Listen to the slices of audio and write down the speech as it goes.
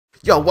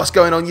Yo, what's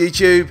going on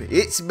YouTube?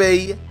 It's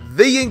me,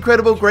 The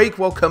Incredible Greek.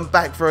 Welcome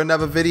back for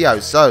another video.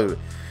 So,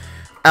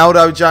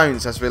 Aldo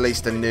Jones has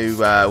released a new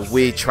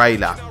weird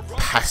trailer,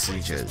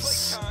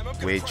 Passengers.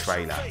 Weird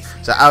trailer.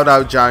 So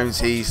Aldo Jones,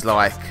 he's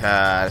like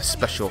a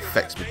special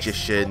effects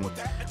magician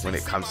when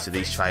it comes to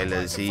these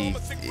trailers.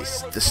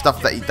 The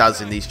stuff that he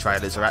does in these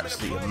trailers are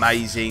absolutely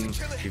amazing.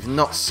 If you've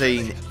not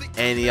seen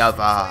any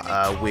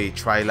other weird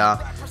trailer,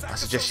 I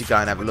suggest you go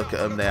and have a look at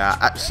them. They are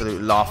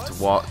absolute laugh to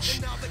watch.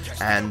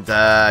 And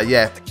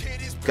yeah,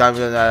 go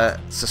and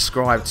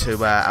subscribe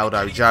to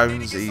Aldo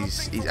Jones.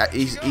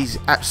 He's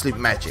absolute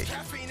magic.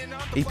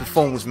 He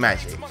performs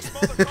magic.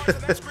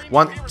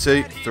 1,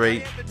 2,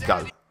 3,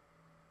 go.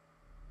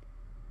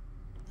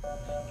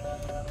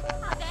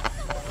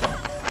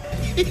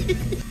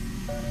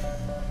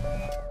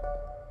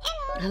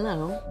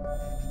 Hello.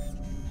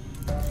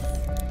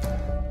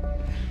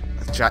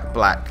 Jack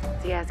Black.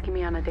 Is he asking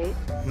me on a date?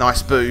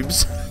 Nice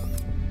boobs.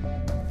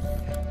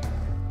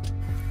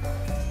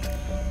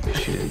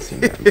 She didn't seem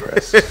that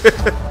impressed.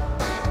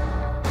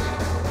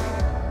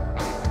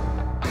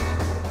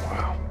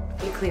 Wow.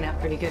 You clean up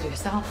pretty good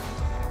yourself.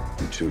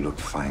 You two look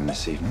fine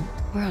this evening.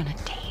 We're on a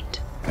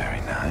date.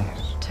 Very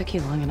nice. Took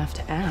you long enough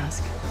to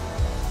ask.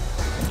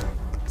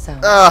 So,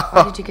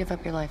 why did you give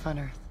up your life on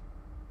Earth?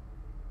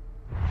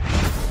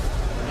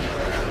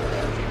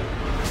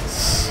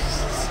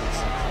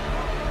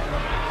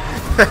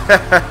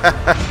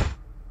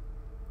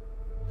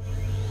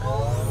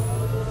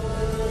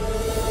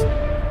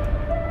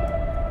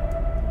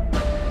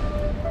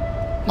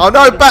 Oh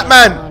no,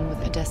 Batman! On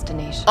with a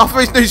destination. Off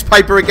his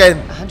newspaper again.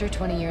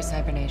 120 years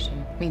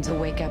hibernation means you'll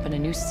wake up in a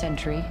new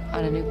century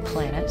on a new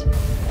planet.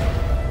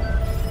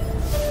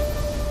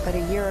 But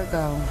a year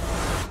ago,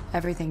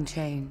 everything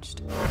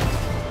changed.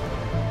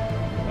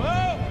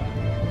 Hello?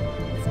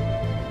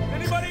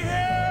 Anybody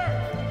here?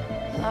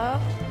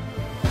 Hello?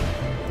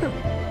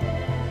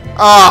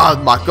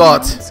 Oh my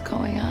god. What's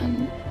going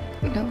on?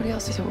 Nobody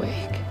else is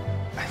awake.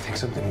 I think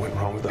something went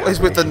wrong with the What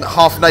is with the hibernation.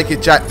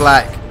 half-naked Jack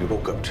Black? We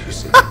woke up too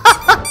soon.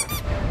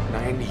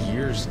 90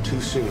 years too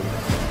soon.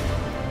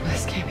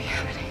 This can't be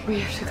happening. We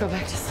have to go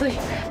back to sleep.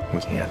 We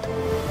can't.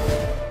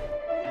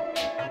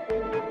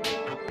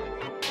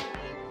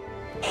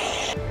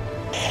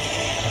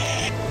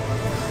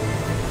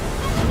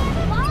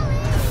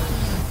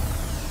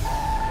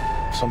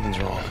 Something's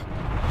wrong.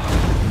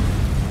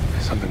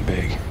 Something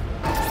big.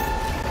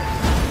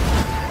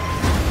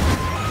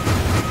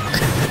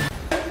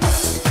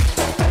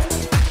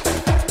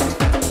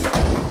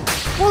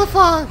 What the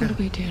fuck? What do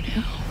we do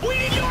now? We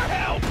need your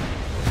help!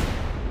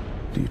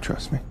 Do you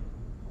trust me?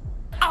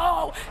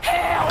 Oh,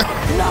 hell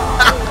no!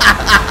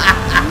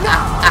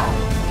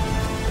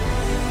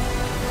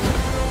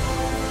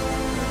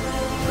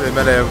 The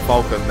Millennium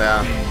Falcon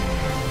now.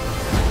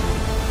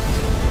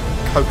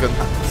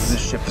 Coconuts.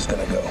 This ship is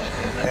gonna go.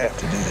 I have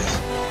to do this.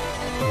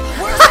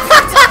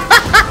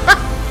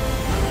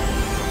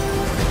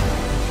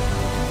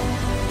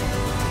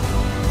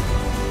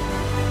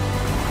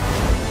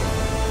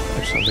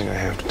 There's something I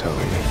have to tell you.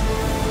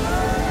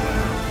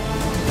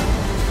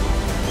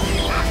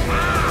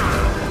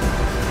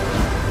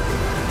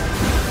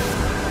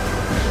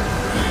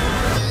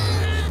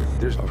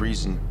 There's a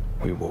reason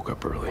we woke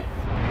up early.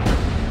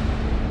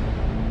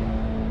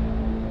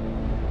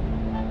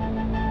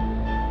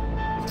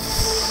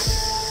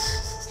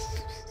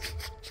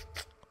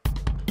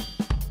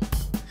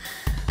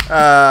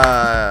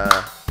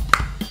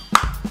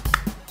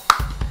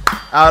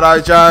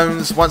 Aldo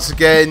Jones, once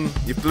again,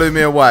 you blew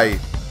me away.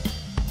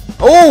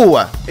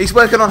 Oh, he's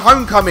working on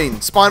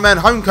Homecoming, Spider-Man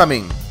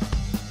Homecoming.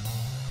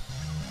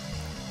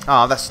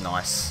 Oh, that's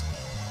nice.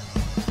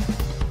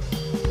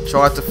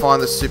 Try to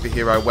find the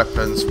superhero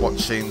weapons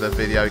watching the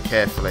video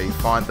carefully.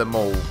 Find them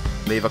all.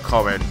 Leave a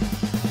comment,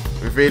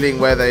 revealing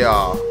where they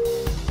are.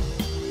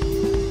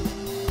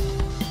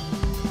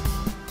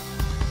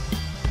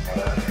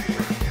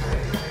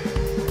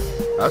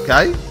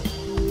 Okay.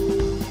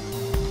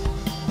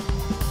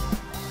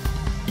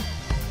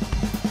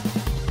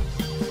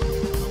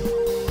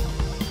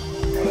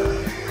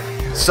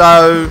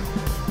 So,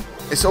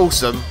 it's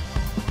awesome.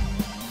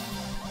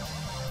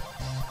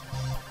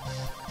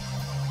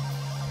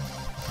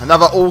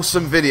 Another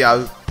awesome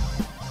video,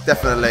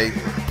 definitely.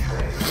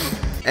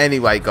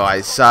 Anyway,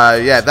 guys, so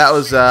yeah, that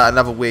was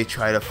another weird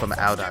trailer from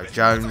Aldo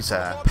Jones.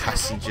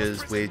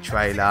 Passengers, weird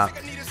trailer.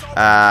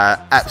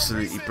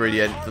 Absolutely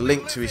brilliant. The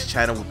link to his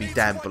channel will be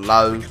down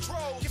below.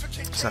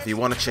 So if you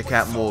want to check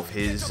out more of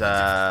his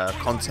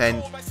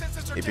content,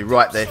 it'll be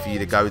right there for you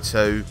to go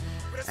to.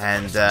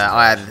 And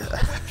I had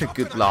a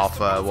good laugh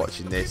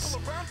watching this.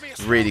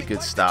 Really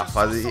good stuff.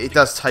 It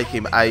does take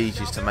him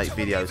ages to make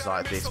videos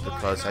like this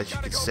because, as you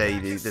can see,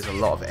 there's a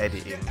lot of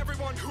editing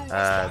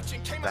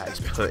that is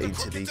put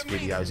into these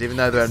videos. Even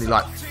though they're only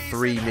like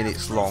 3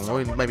 minutes long,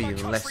 or maybe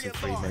even less than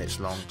 3 minutes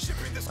long,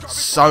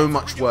 so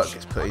much work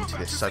gets put into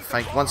this. So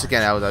once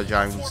again, Aldo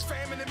Jones,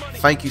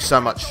 thank you so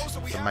much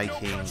for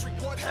making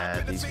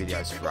these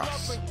videos for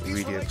us. We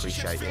really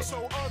appreciate it.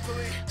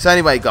 So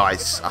anyway,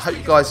 guys, I hope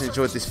you guys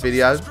enjoyed this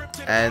video.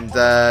 And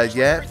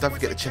yeah, don't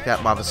forget to check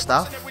out my other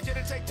stuff.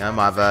 You know,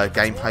 my other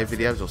gameplay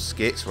videos or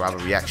skits or other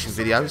reaction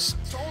videos.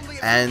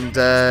 And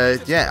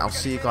yeah, I'll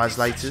see you guys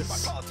later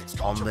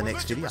on the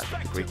next video.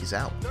 The Greek is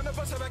out.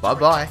 Bye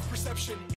bye.